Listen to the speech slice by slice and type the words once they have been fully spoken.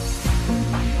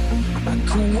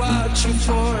could watch you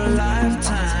for a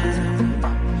lifetime.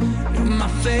 You're my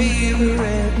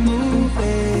favorite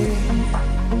movie.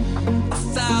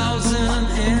 1,000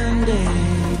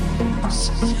 endings.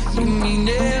 You mean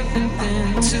everything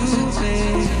to me.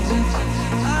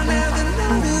 I never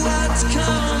know what's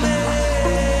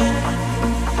coming.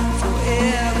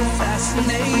 Forever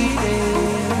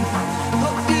fascinated.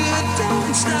 Hope you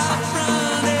don't stop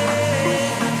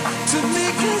running to me,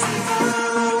 'cause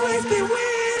I'll always be waiting.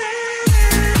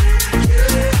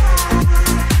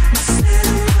 You sit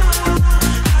around,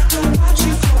 I don't want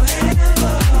you forever.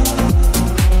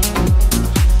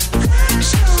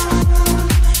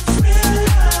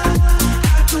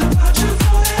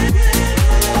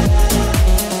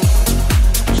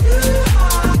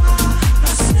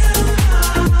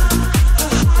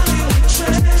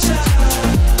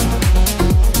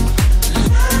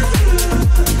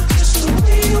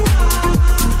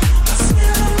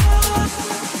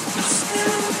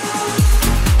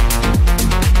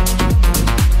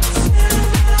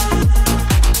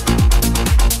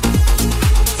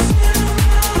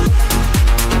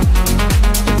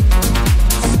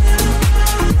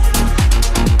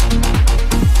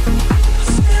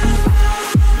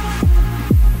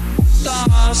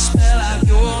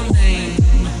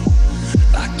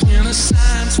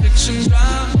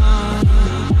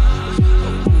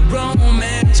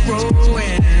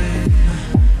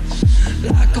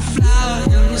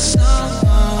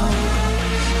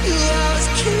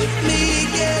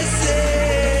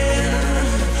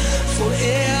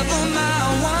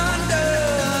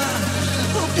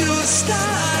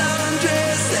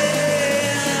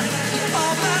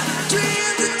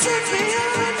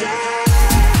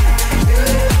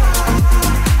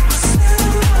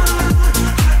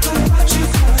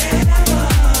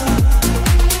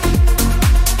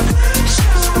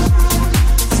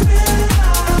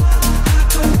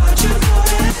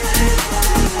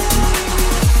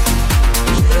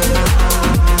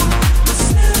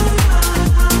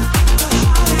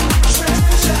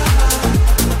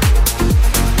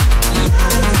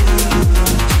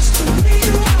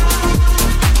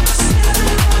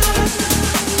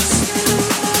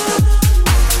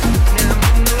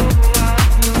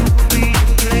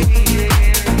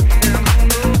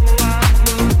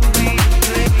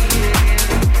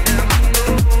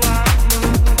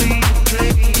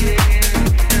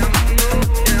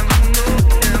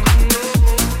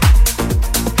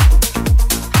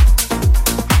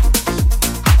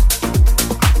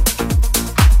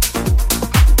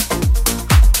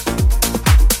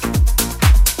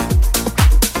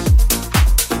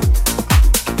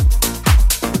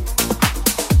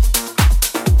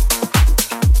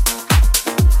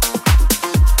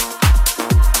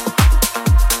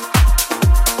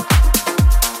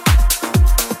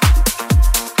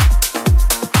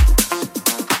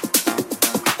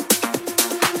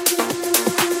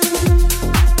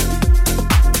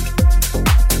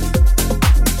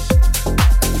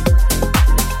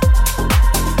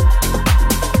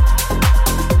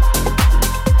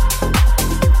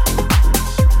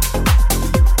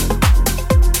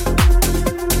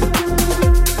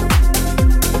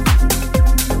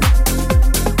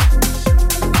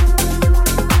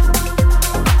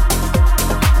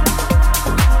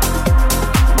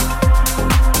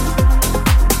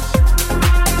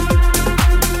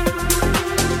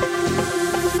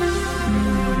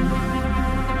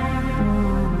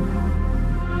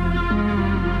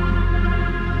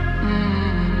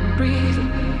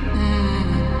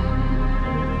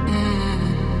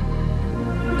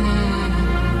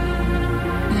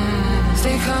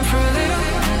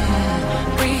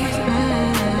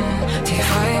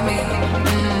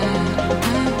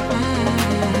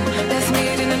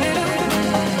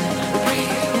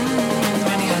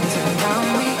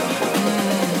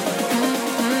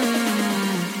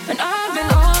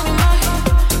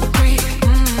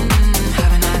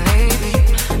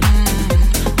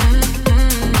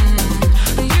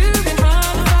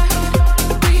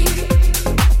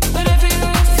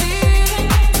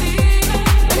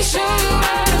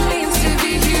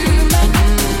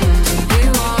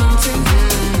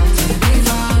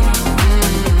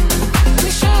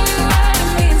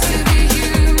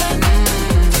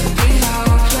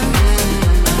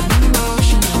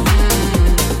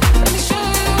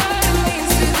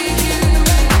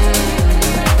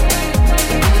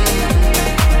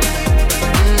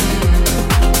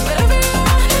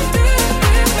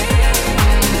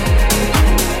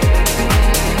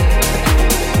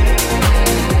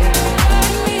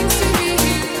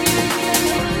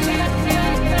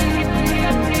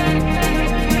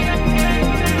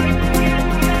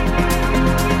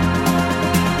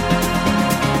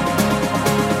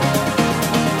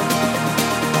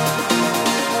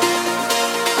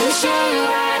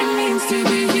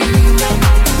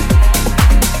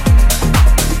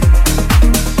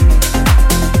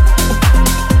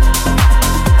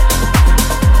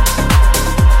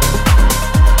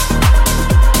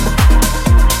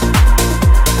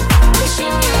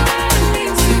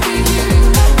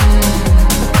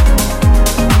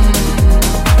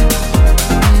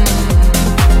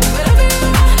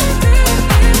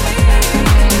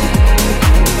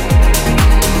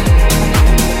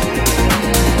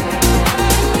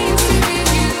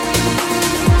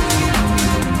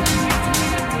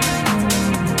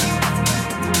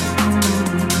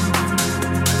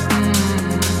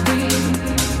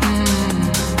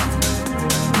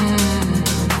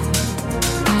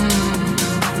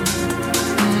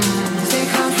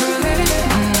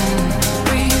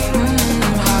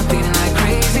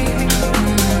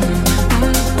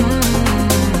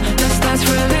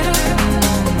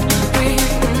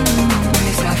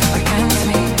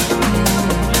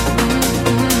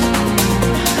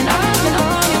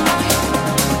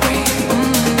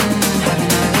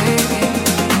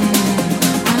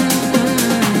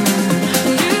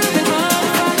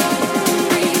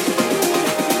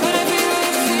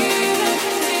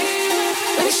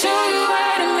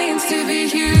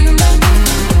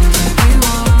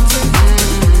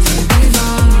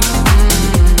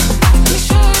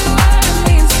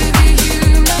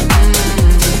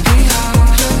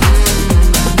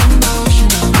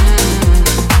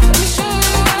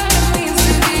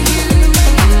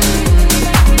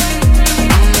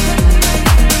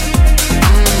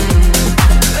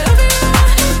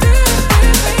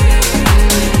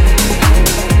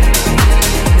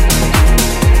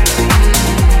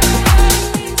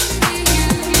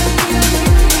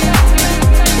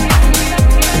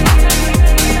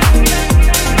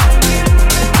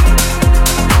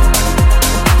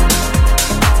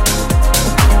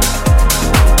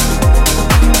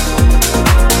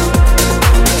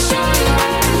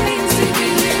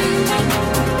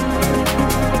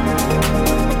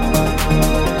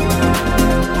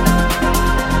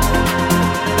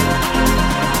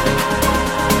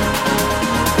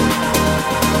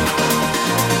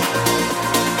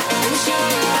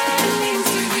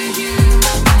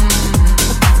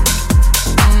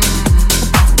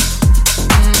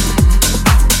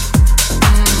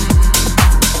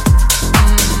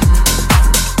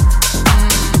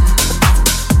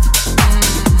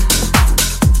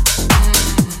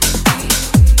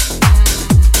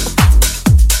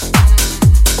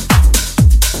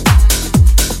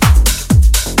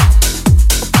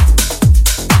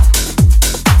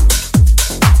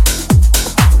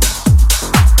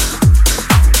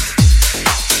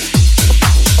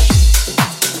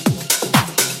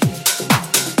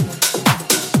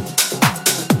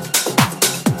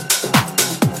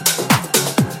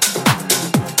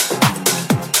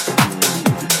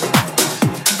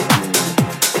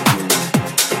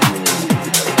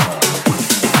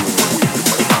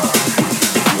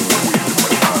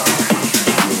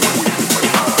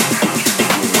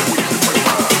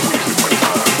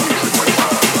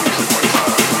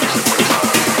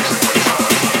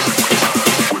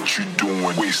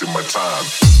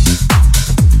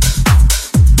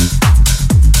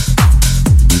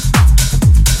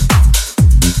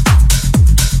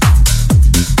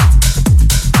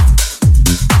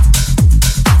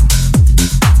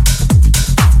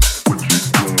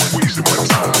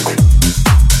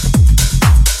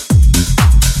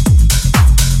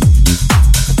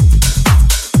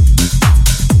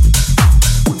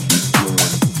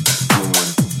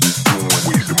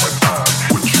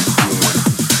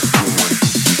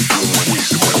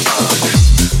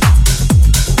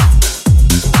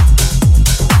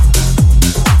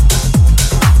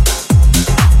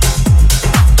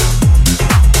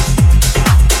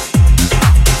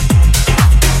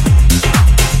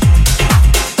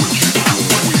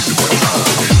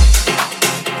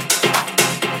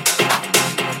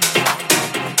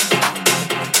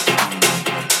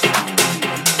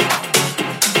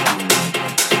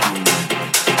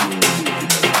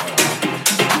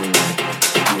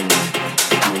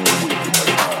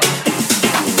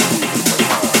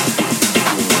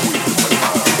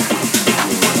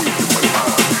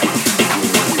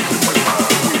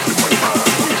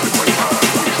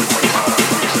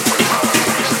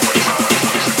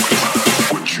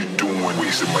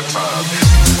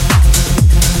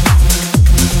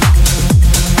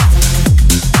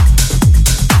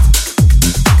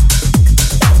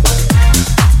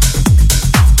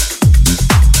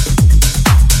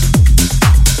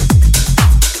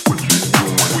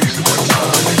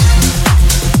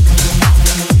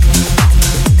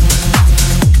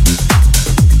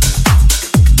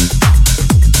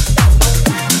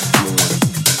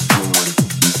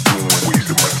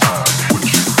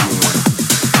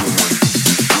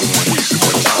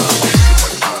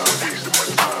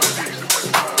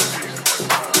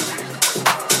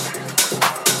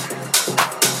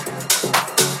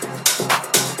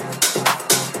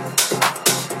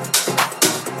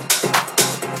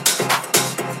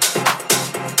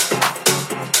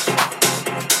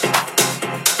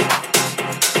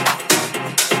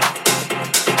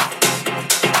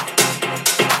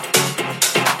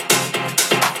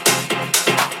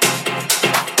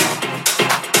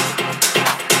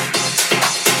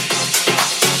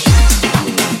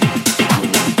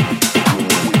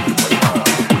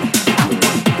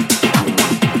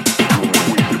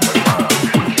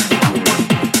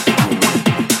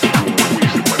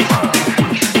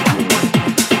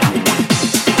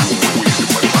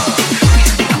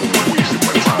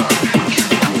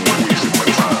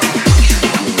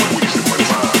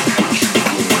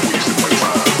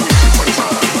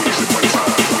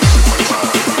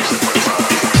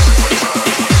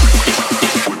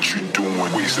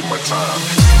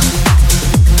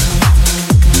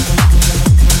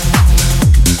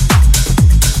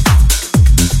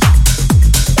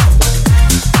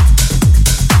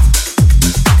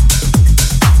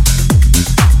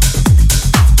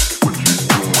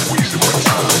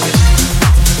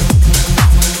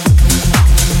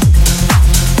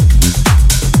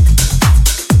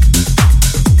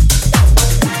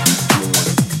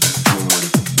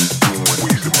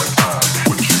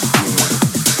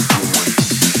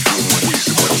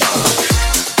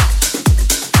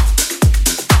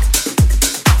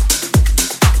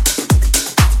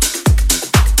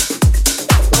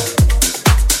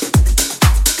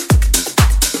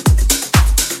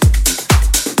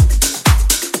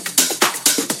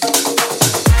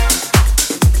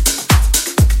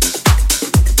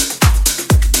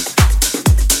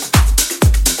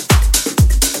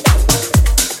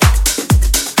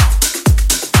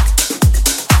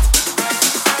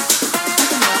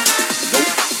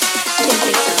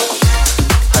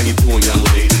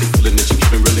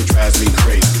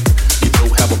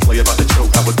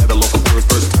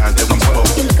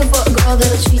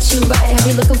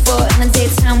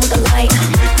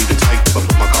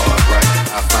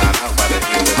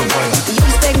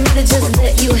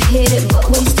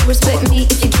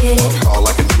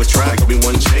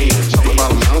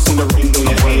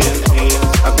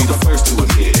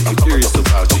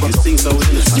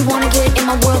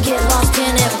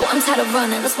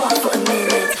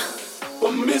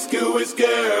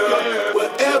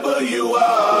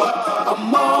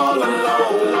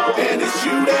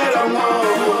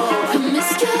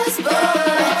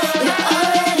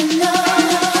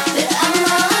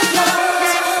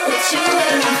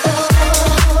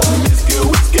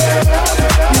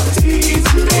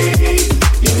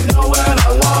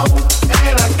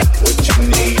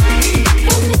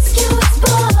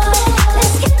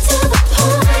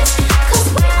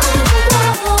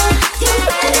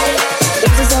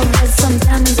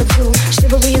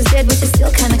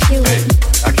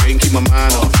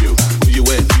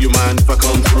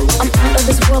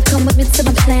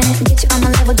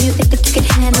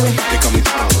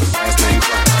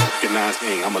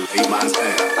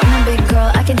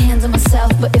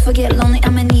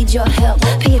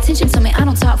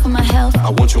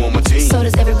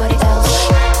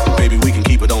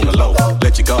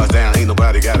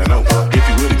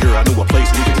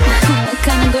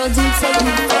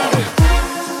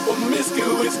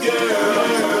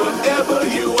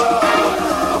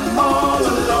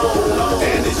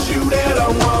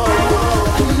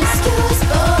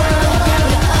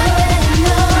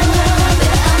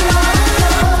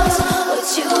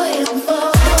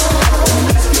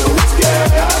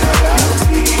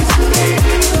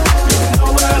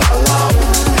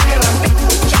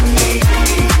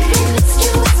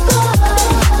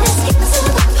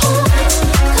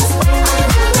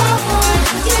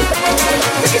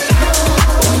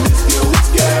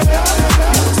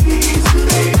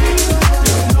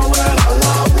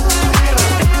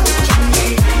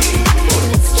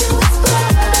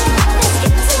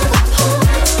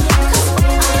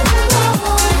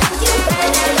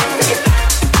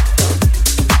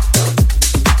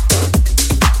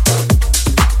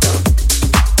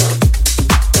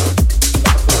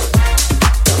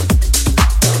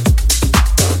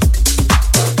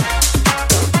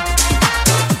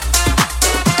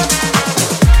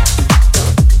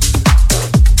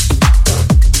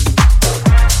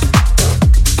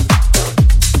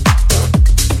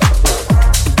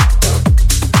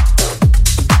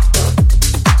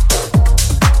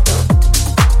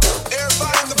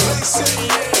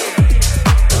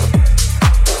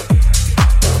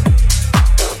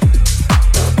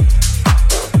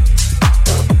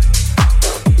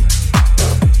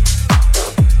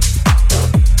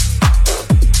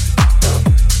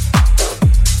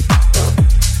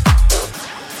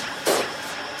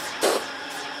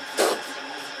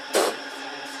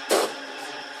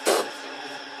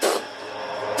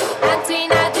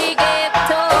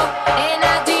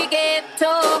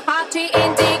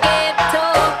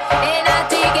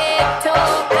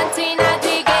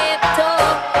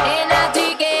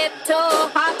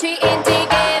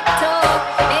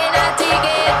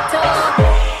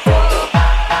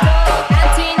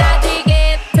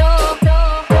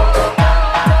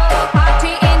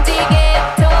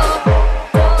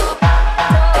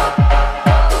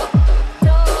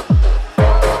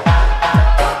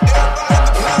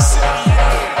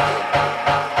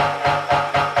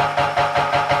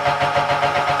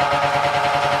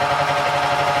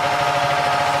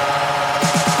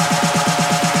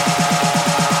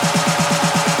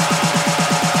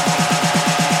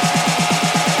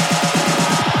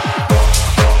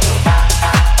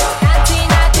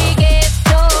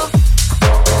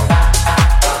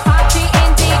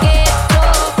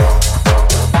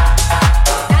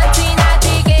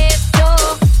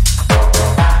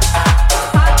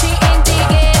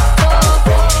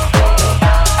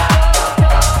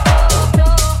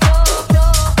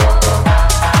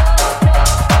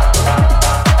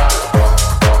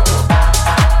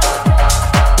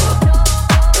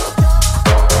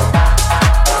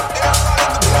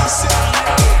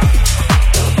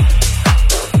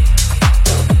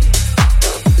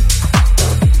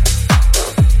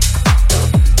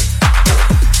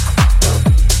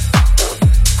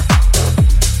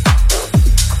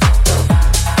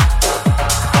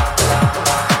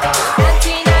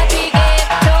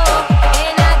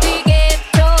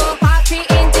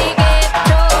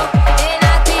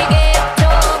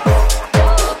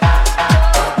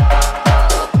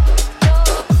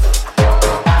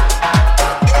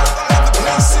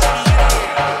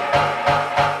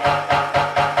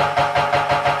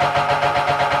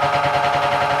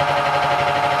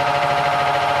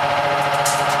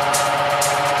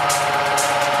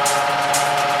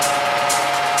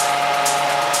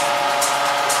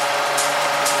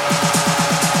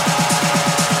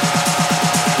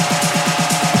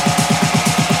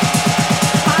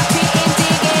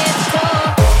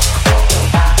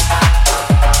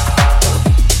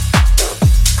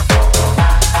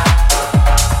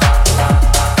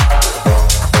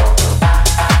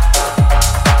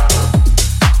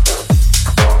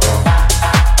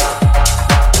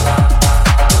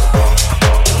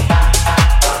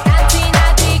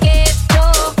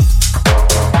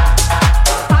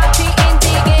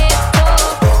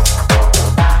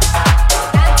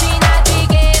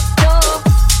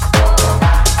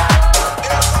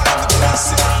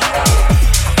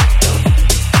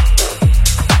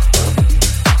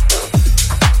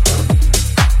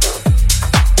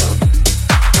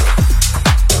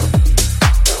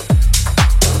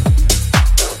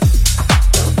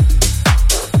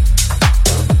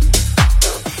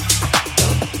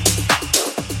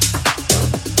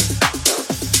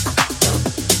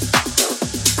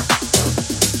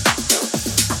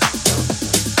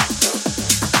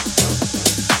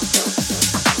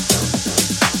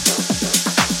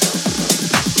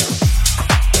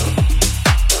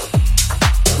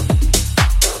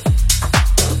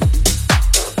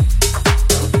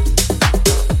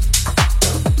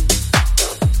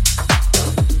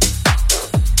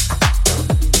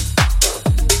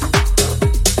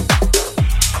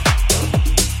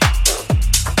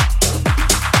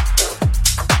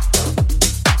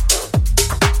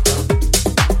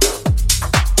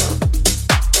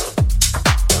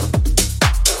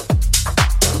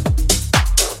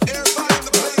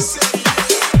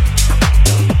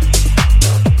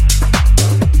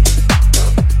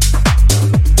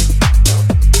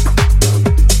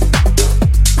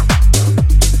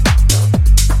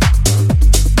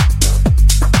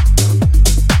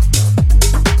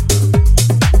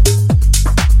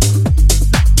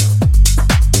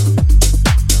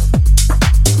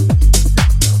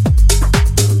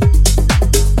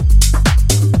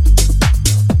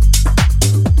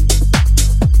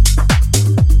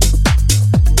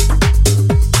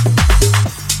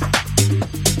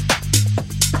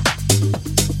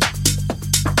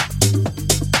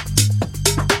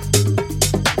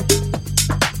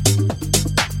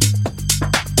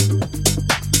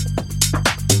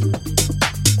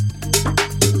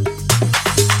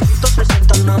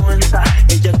 60-90.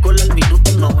 Ella cola al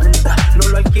minuto 90. No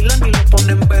lo alquila ni lo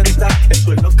pone en venta.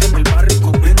 Eso es lo que en el barrio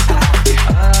comenta.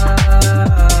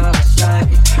 Ah,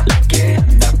 Sari, la que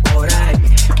anda por ahí,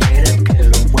 quiere que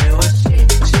lo mueva así,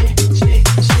 sí, sí,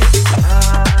 sí.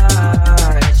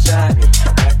 Ah, Sari,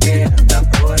 la que anda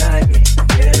por ahí,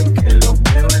 quiere que lo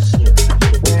mueva así.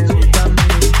 Me gusta a mí.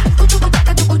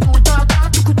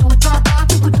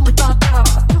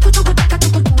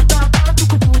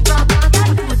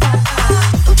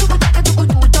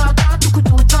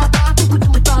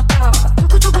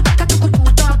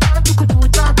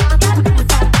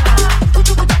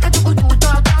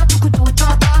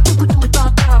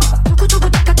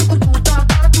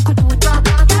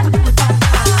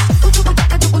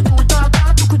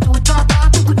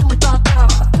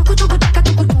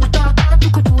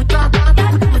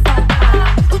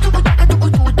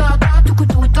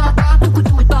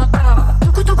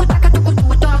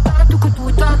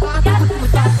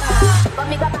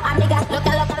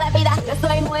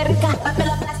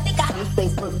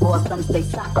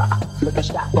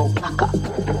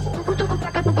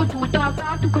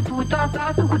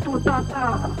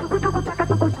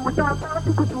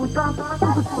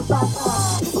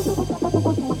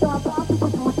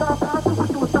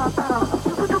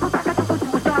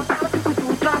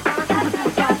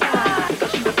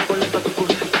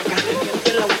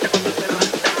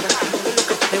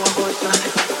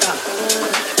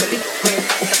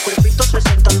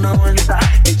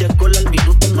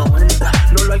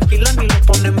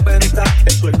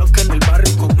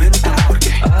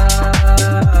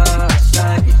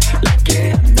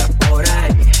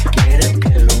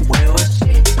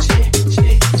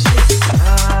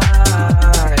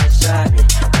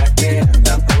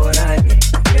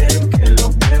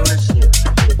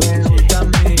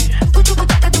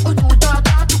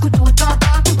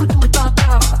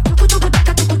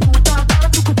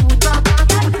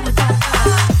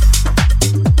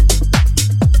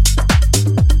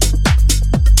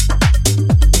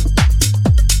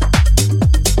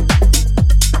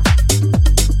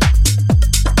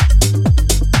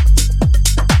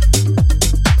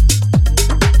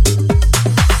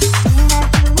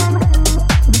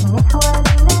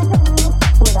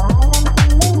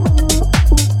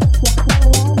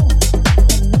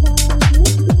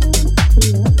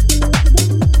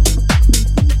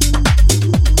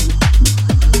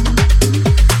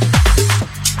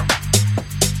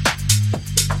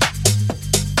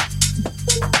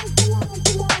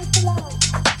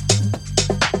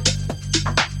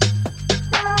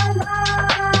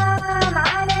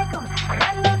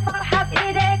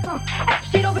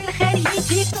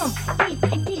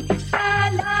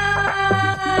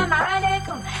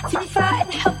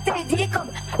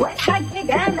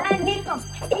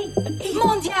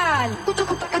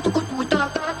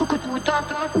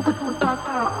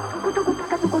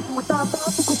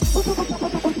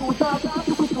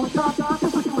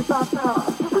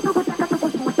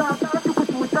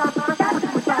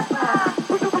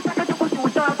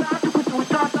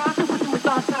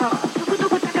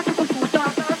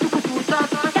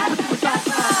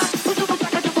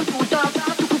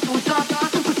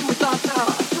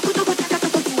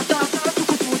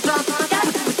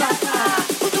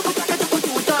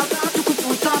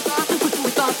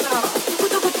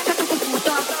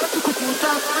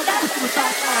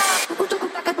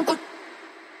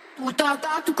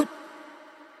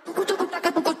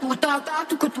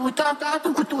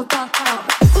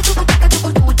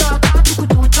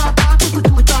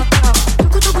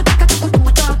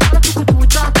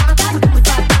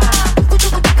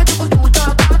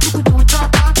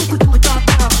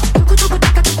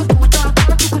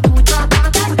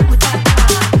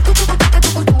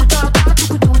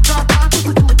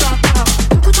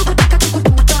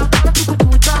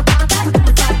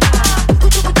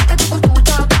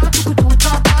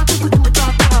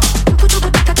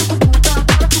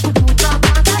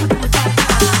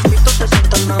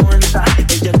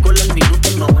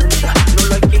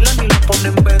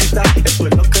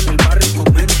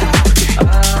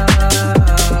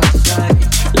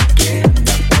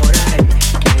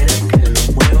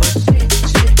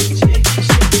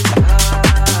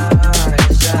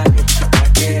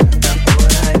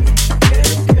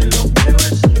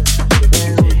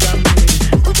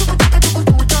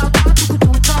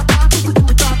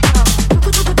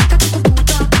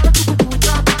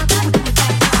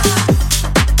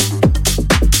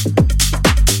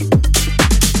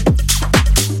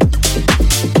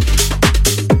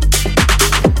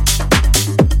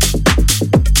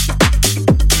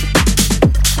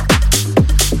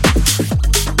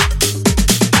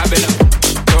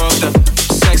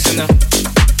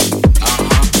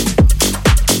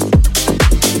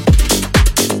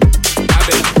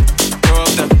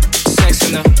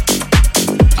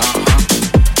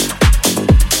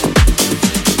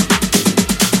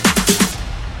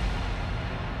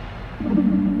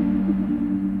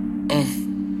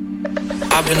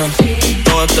 I've been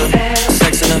throw up the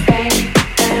sex in the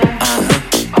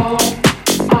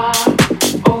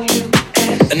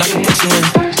and I can put you in.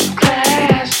 First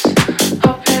class,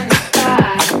 up in the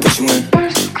sky. I can put you in.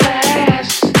 First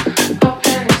class, up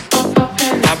in the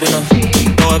I've been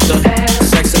throw up the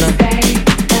sex in the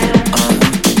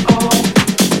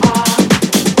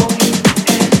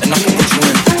and I can put you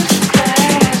in. First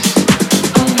class,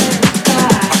 up in the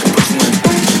sky. I can put you in.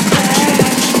 First class,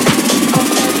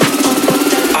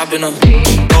 I've been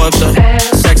throw up the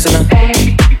sex in the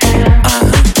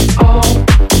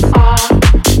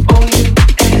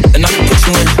and I can put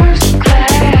you in. First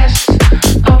class,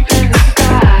 up in the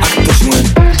sky. I can put you in.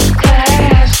 First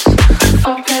class,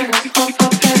 up in the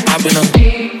I've been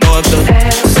throw up the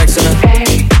sex in the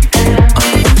and I can put you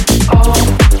in.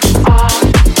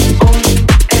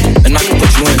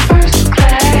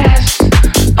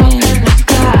 First class, up in the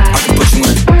sky. I can put you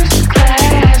in. First class, up in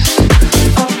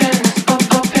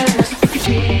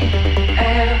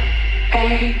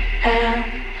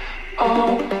the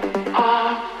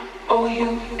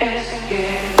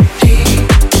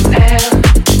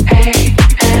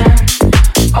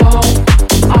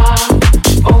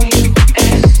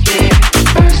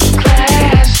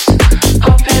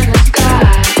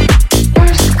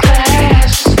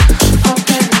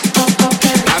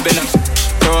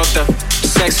GLAMOROUS, yeah.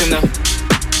 Sex in the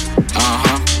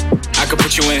I could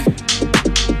put you in.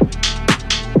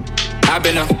 I've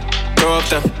been throw up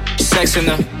the sex in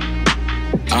the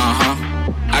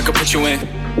I could put you in.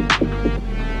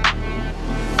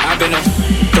 I've been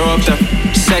throw up the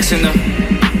sex in the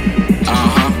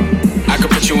I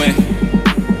could put you in.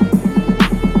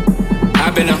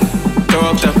 I've been throw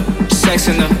up the sex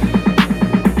in the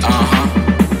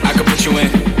I could put you in.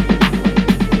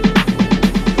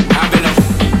 I've been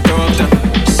throw up the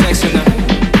sex in the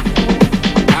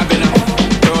I've been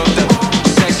throw up the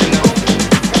sex in the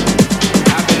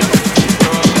I've been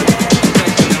throw up the sex in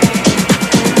the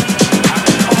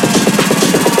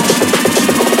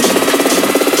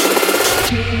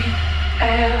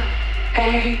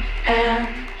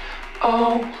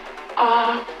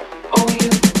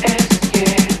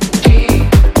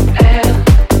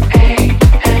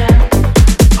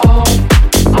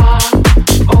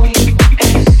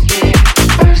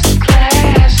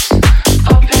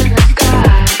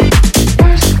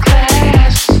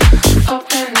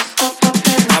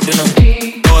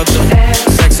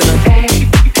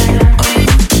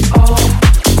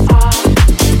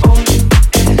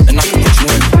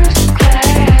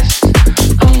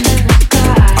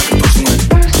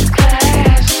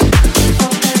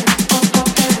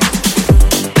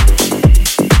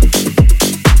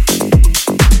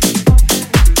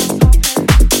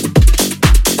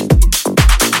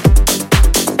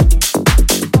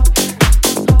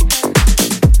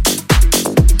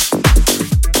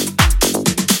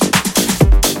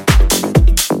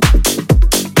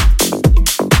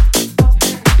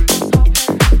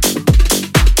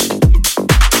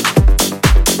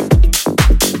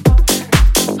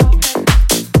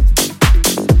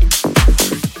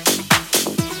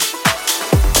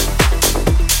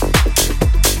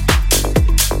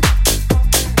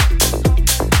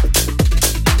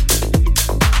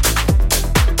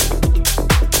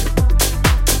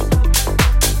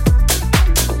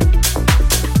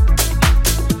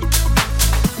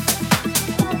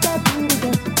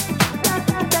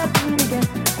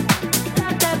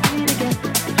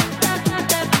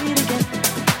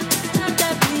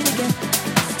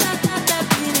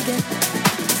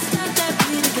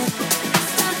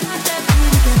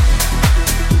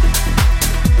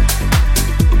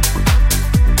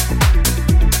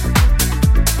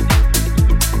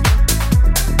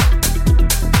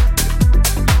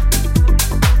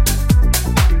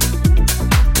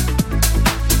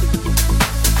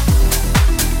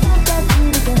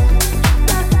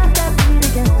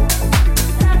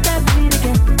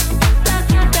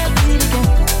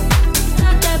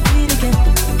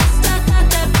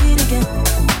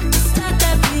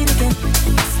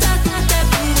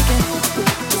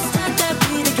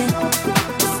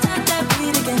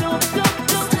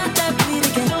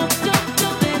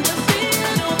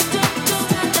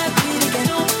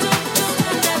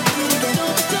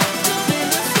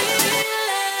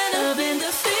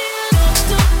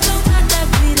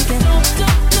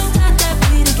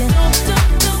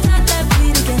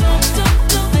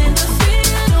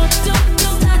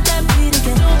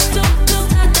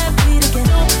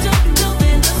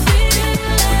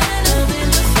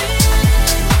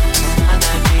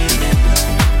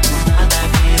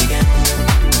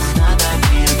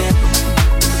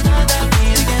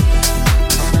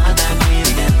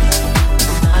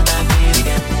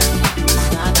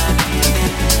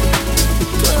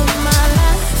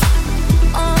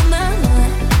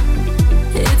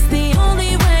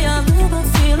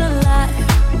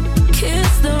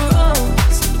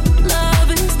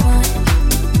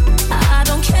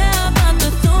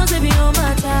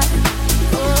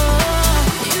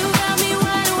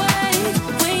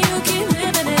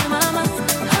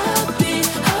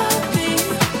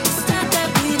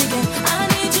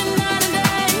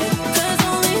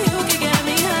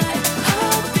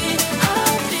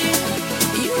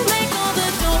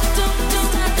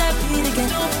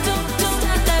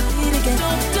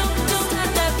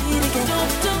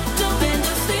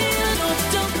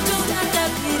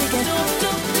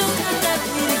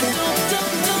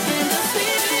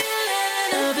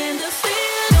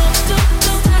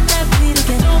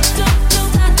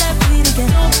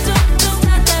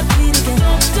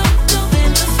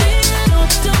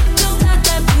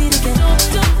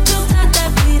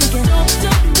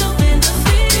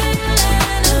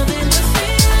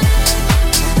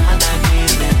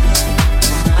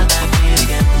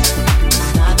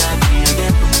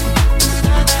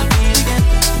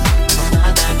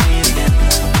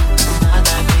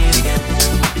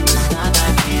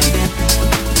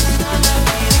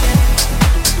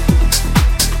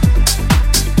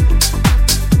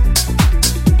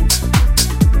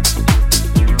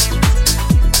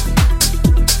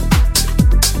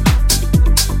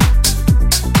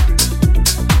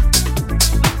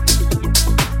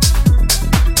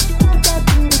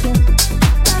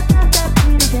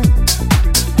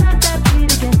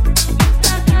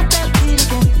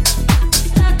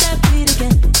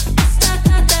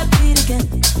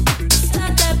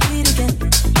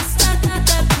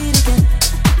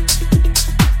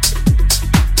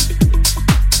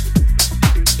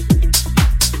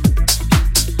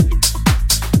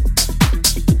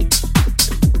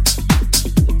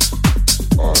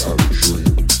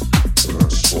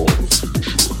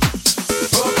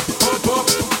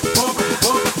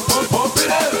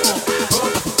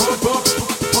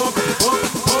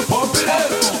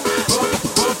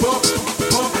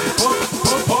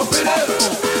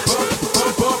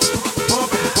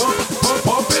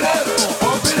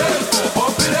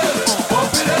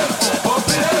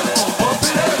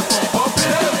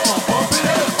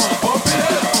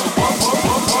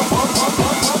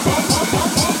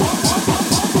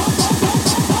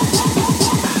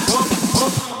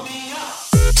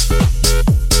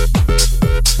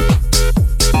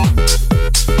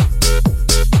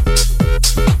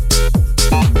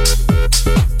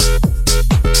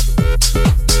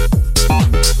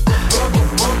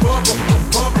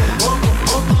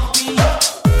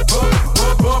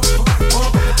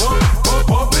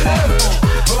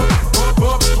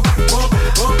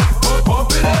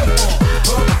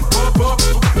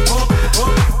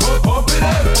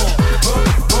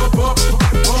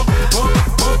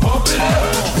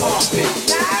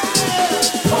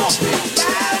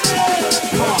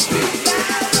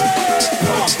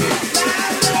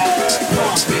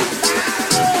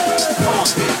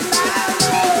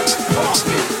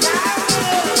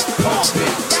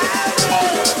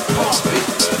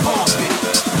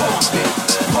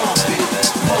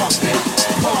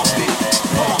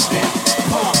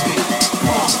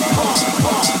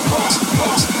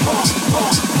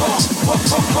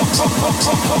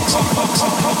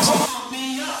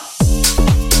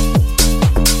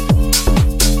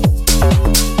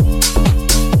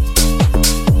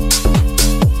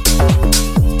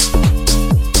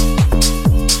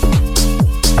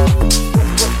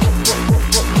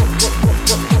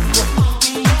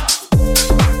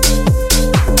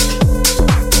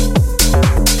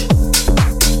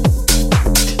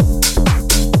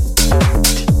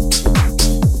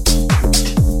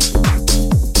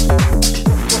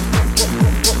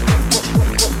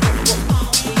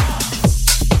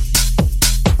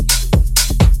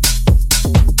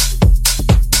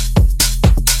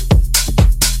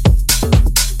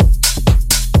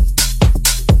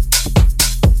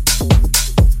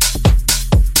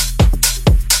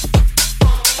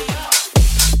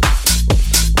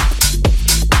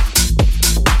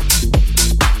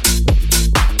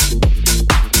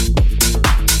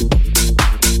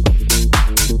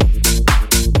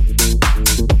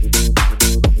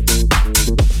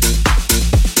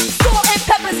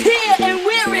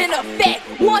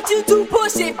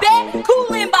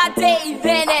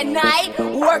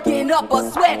up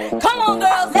a sweat. Come on,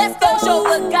 girls, let's go show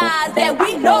the guys that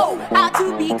we know how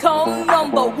to become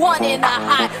number one in a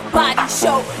hot body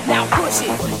show. Now push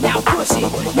it, now push it,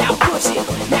 now push it,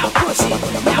 now push it,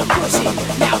 now push it,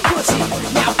 now push it,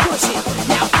 now push it,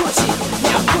 now push it,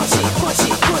 now push it, push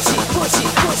it, push it, push it,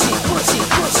 push it, push it,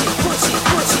 push it, push it,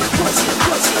 push it, push it,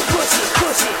 push it, push it,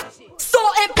 push it.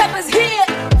 Salt and pepper's here.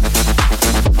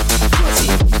 Push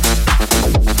it.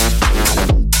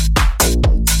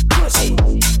 Push it. Push it.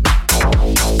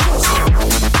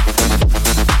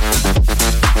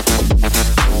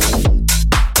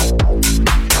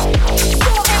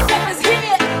 Salt and pepper's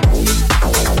here.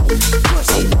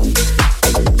 Push it.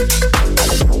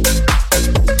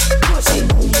 Push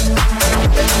it.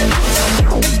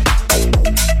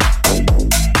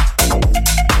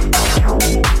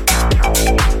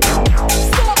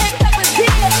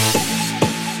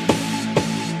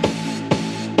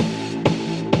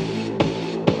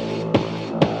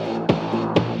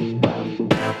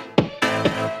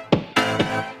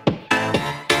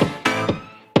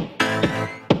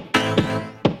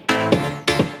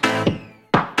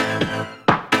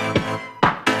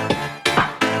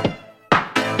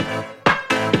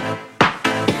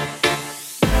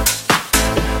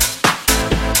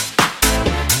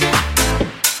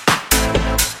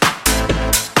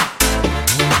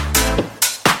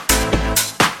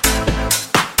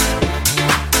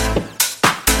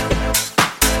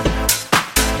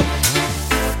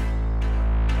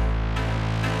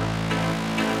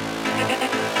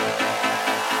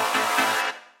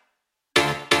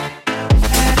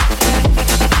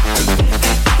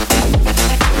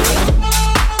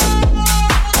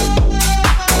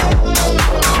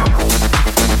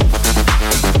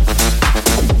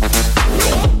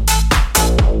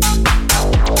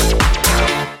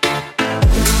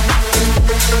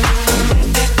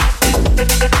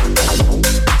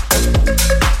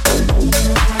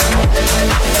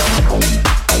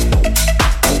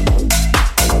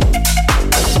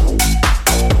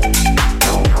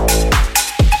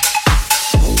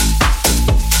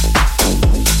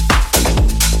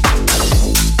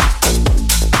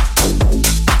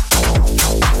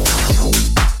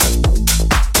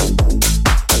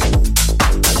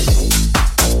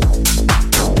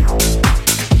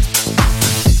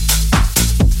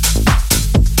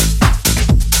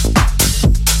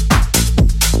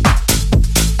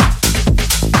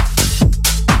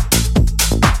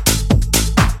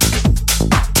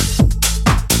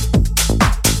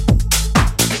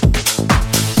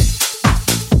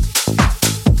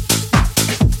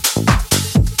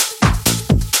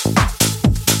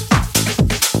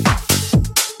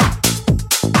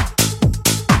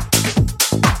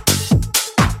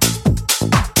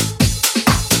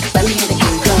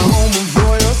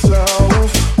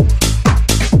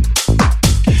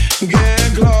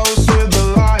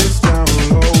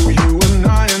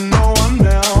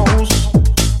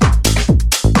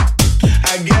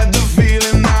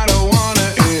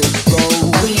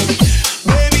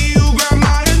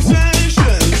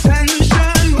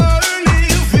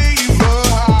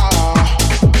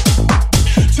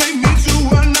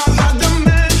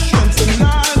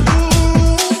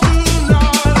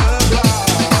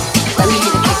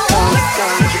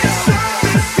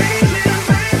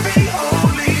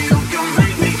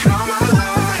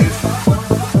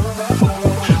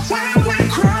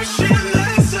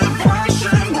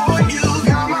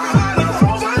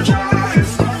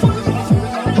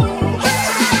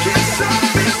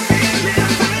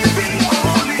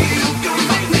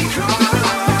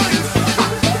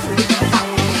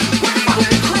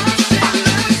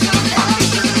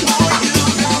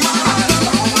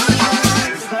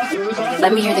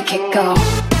 Let me hear the kick go.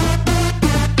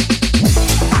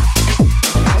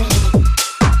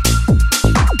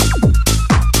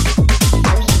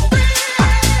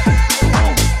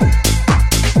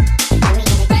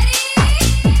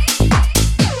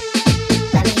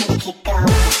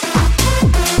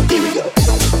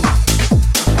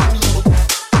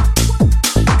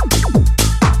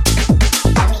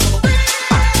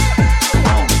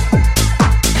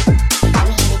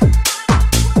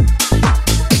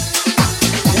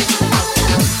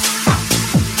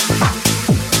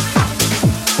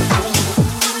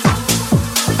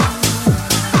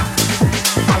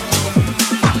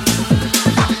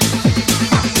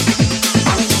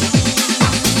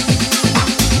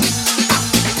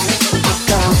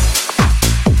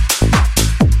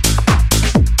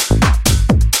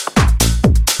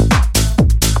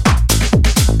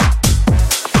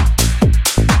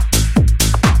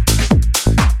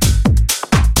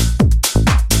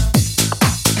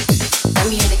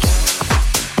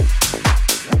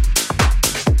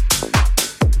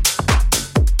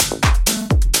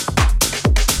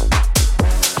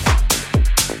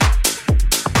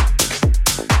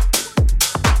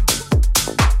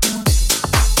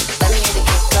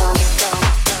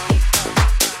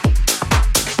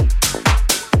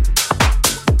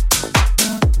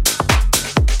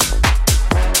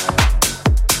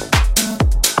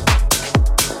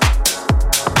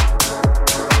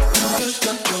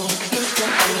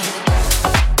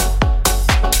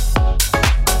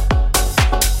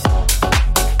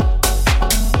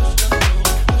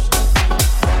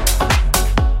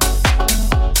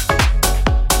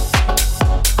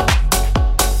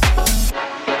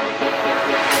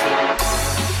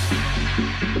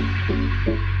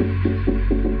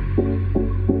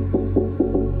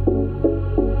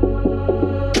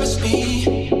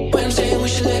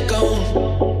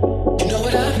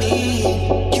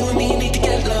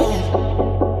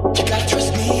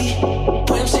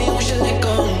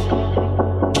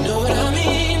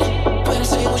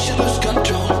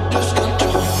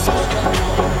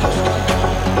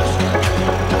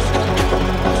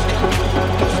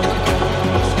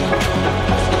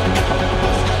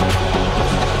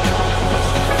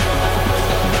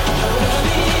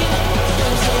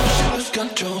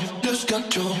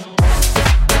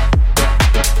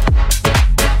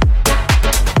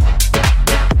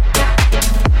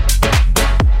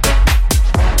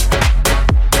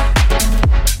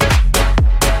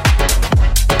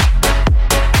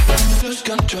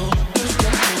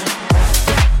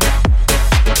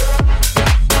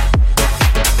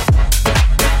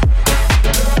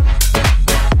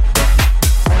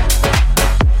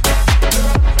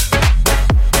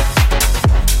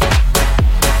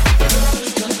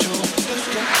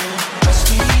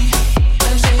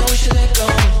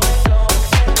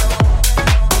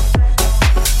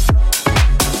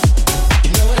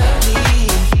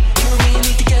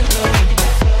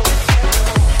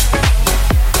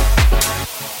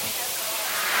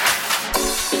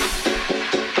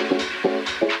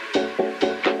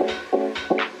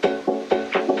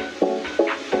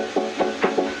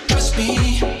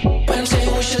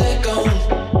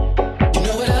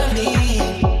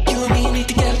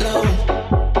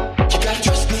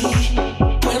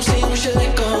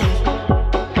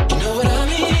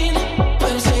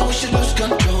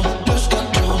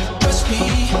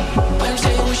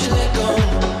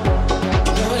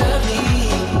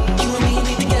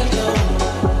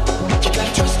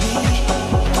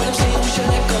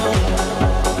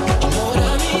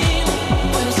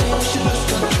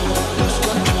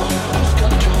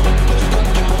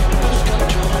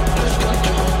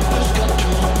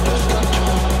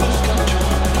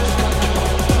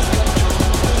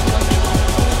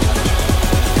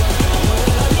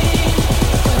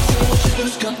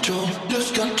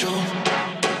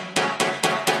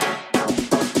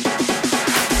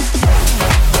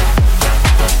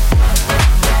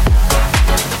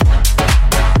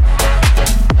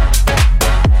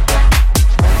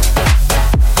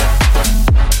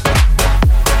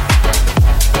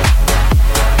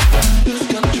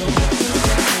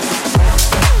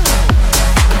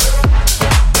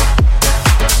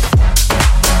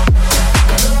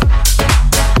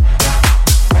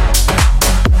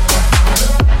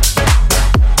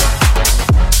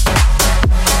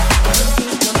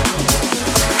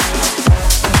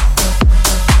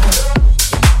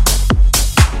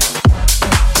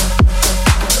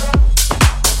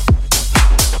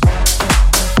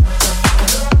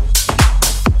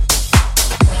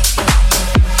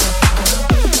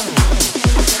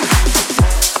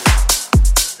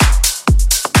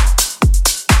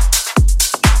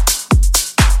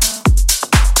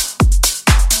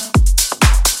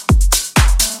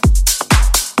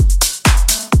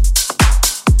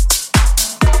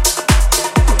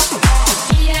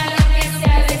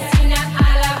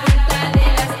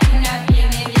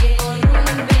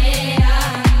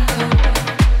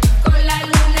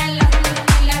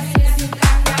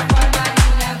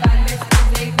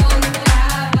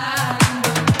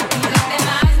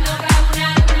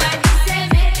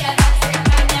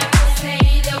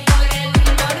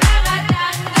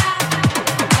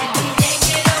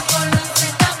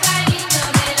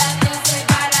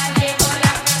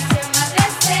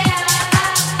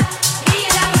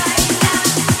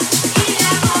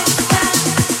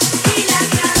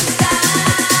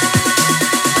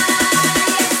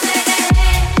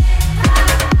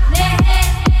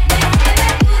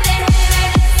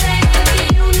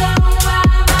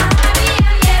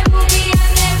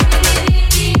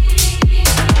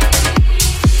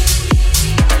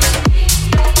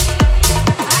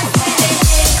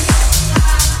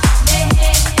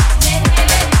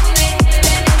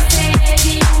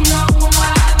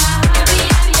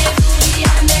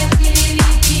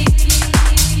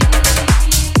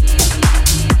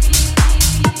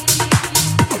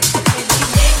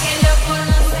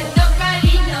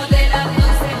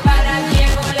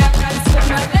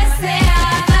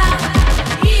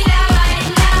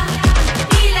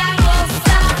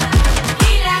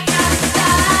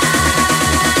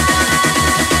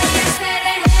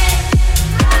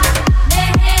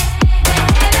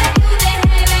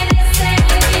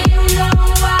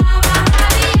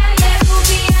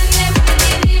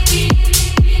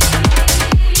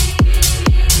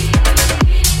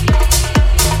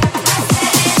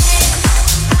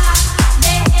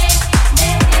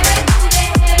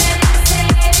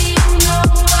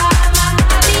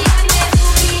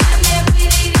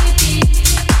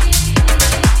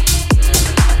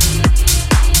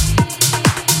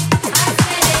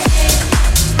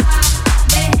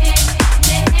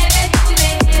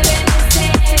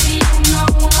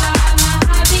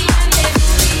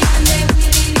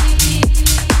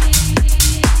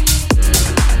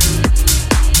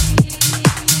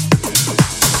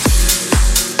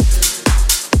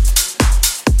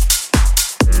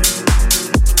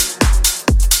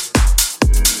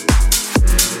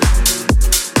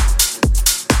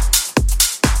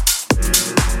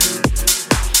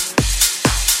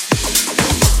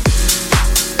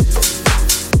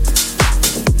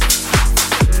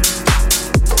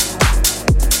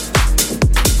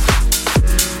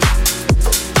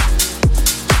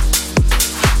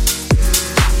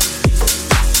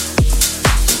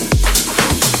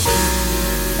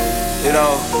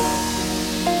 know,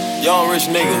 young rich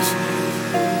niggas.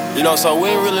 You know, so we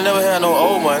ain't really never had no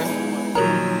old money.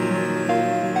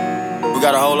 We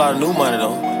got a whole lot of new money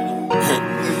though. Hey!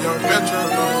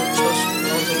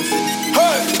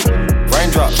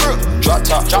 Raindrop, drop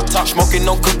top, smoking,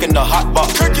 no cooking, the hot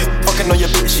pot. Fucking on your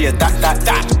bitch, yeah,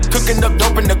 that. Cooking up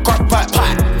dope in the crock pot.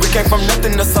 We came from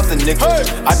nothing to something, nigga. Hey.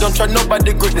 I don't try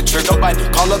nobody, grip the trick. Nobody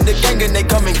call up the gang and they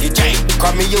come and get gang.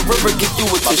 Cry me a river, get you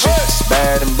with this shit.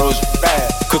 Bad and bullshit, bad.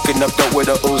 Cooking up dope with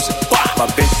a Uzi. My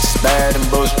bitch is bad and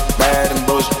bullshit, bad and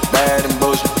bullshit, bad and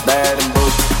bullshit, bad and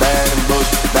bullshit, bad and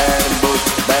bullshit, bad and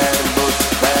bullshit, bad and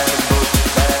bullshit, bad and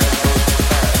bullshit, bad and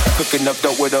bullshit. Cooking up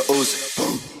dope with a Uzi.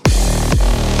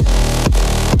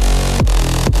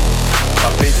 My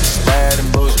bitch is bad and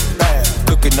bullshit, bad.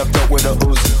 Cooking up dope with a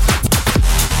Uzi.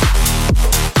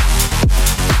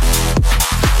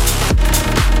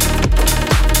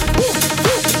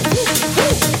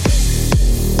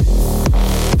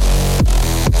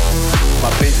 My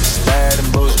bitch is bad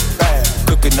and bullshit, bad.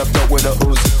 Cooking up dope with a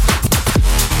Uzi.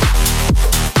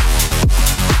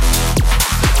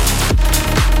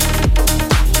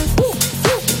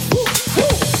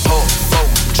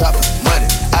 Dropping money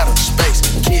out of space.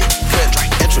 Kid, cut,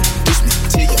 introduce me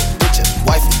to your bitch and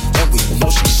wifey, and we know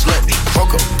she slutty.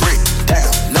 Broke a brick down,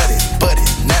 nutty, buddy,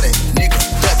 nutty, nigga,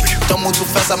 ducky. Don't move too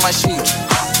fast, I might shoot you.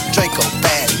 Draco,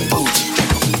 bad, bougie.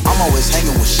 I'm always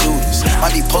hanging with shooters.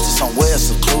 Might be posted somewhere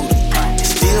secluded.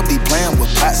 Still be playing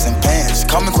with pots and pans.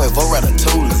 Call me Quavo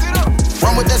Ratatouille.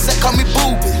 Run with that set, call me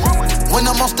Booby. When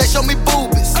I'm on stage, show me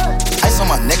boobies. Ice on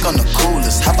my neck on the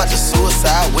coolest. How about the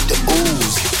suicide with the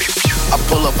ooze? I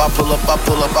pull up, I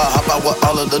hop out with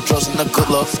all of the drugs and the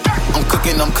good luck. I'm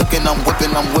cooking, I'm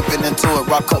whipping into it,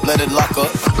 rock up, let it lock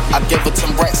up. I gave her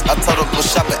 10 racks, I told her go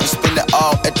shopping and spend it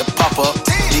all at the pop-up.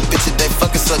 These bitches, they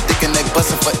fucking so dick and they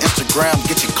bustin' for Instagram,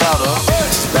 get your clout up.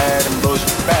 Bad and bullshit,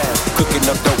 bad. Cooking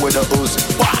up dope with a Uzi.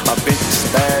 My bitch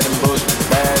is bad and bullshit,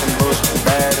 bad and bullshit,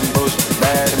 bad and bullshit,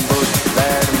 bad and bullshit,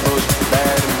 bad and bullshit,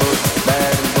 bad and bullshit,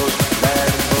 bad and bullshit, bad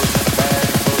and bullshit, bad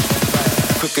and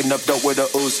bullshit. Cooking up dope with a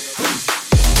Uzi.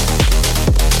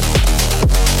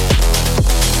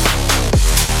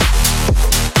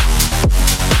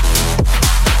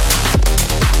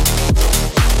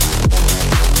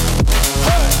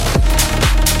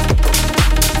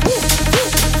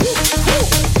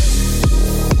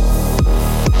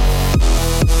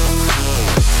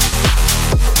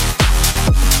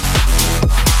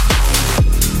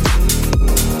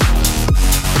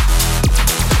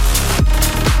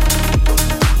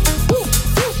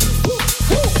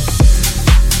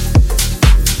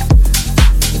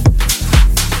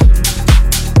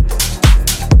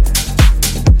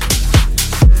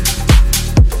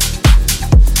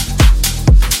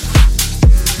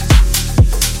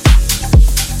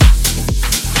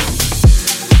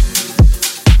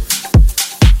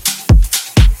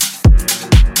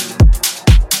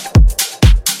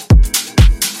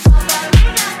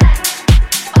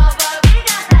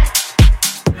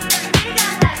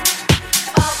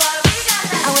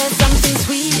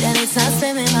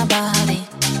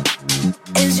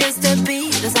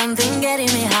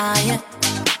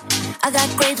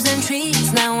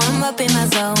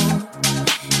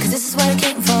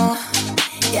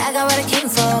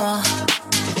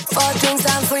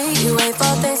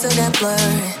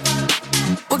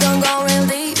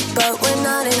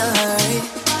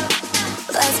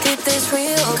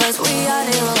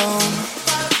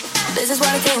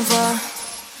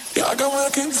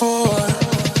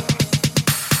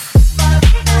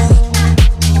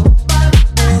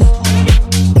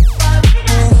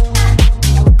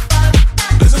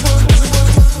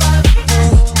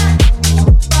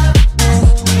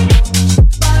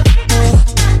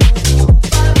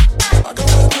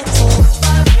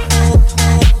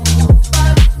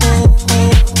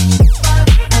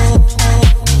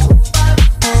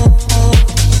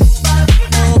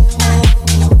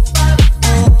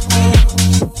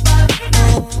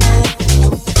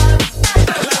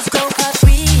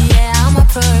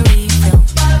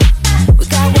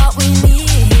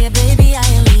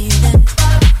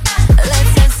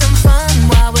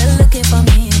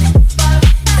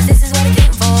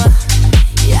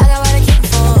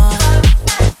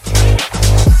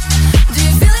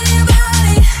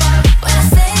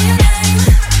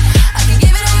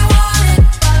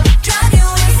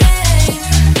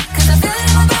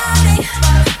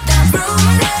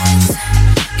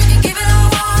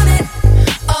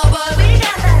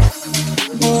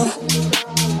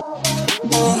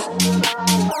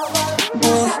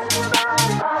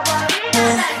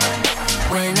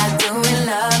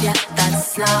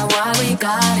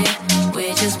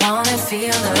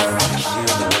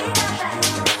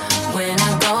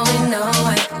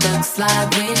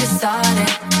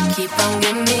 Keep on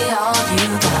giving me all you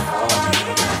got.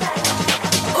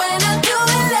 When I do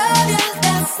it, love you,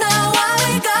 that's not why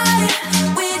we got it.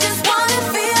 We just wanna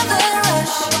feel the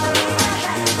rush.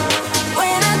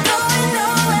 When I do it,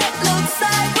 know it looks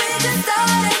like we just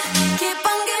started. Keep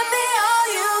on giving me all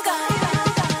you got.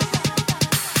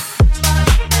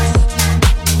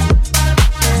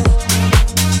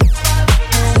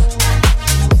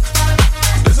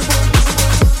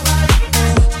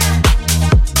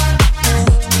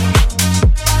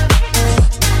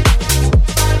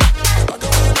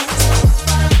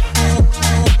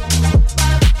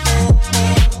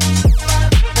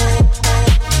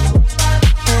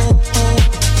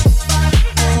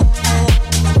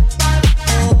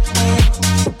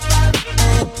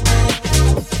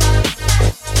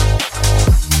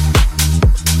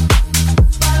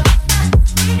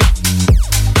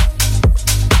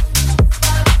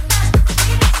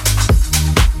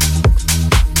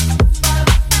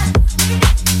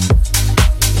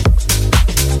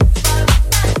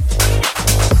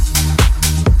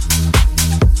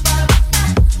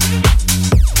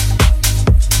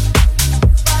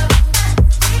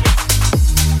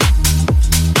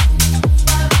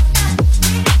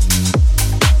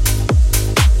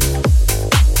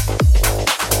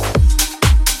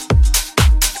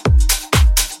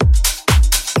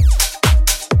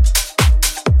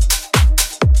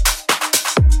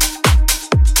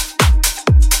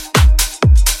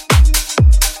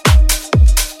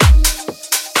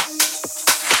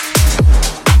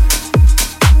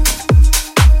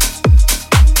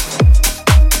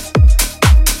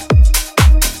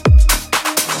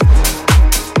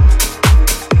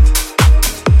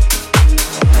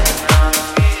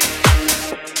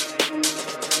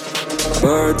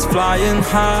 Birds flying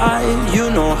high, you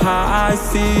know how I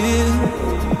feel.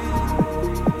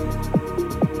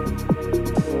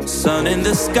 Sun in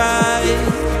the sky,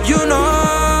 you know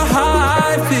how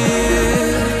I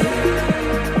feel.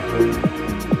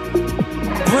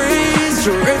 Breeze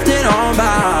drifting on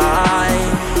by,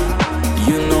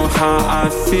 you know how I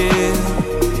feel.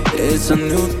 It's a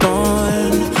new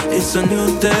dawn, it's a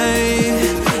new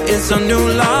day, it's a new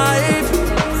life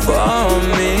for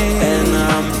me, and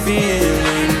I'm feeling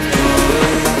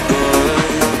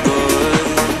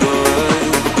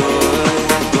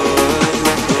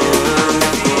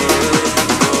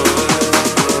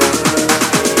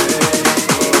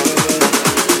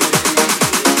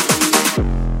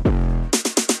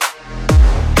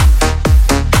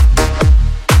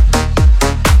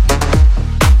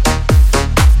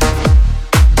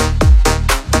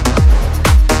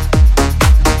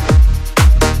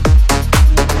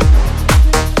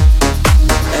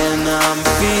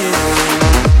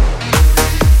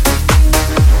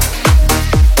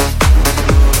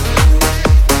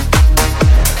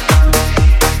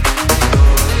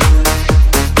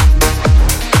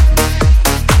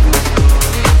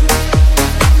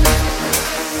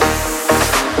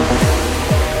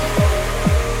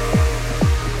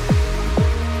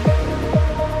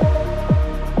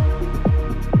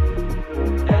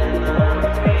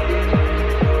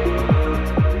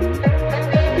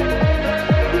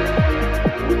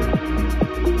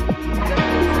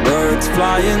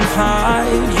flying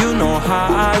high, you know how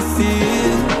I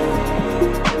feel.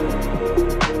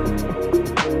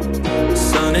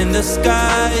 Sun in the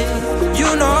sky,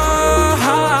 you know